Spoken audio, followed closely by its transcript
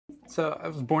So I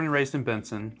was born and raised in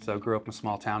Benson, so I grew up in a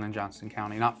small town in Johnston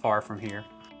County, not far from here.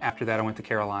 After that, I went to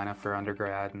Carolina for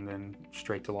undergrad and then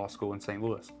straight to law school in St.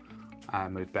 Louis. I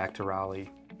moved back to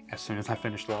Raleigh as soon as I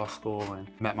finished law school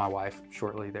and met my wife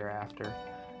shortly thereafter.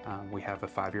 We have a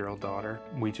 5-year-old daughter.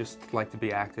 We just like to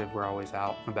be active. We're always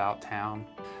out about town.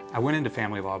 I went into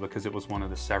family law because it was one of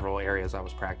the several areas I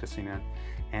was practicing in,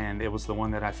 and it was the one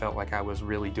that I felt like I was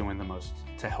really doing the most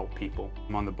to help people.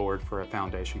 I'm on the board for a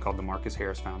foundation called the Marcus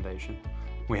Harris Foundation.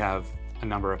 We have a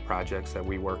number of projects that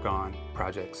we work on,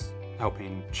 projects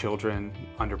helping children,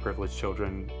 underprivileged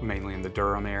children, mainly in the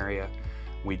Durham area.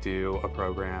 We do a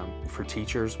program for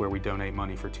teachers where we donate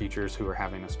money for teachers who are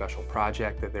having a special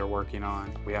project that they're working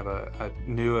on. We have a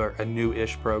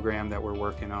new-ish program that we're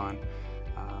working on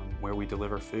where we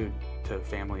deliver food to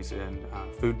families in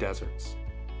food deserts.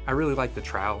 I really like the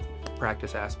trial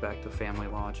practice aspect of family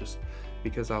law just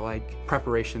because I like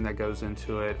preparation that goes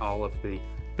into it, all of the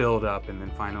build-up, and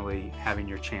then finally having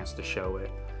your chance to show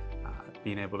it.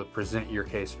 Being able to present your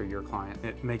case for your client.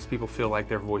 It makes people feel like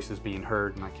their voice is being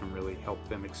heard, and I can really help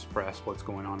them express what's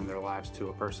going on in their lives to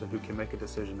a person who can make a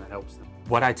decision that helps them.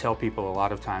 What I tell people a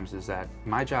lot of times is that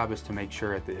my job is to make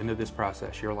sure at the end of this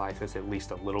process your life is at least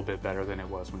a little bit better than it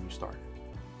was when you started.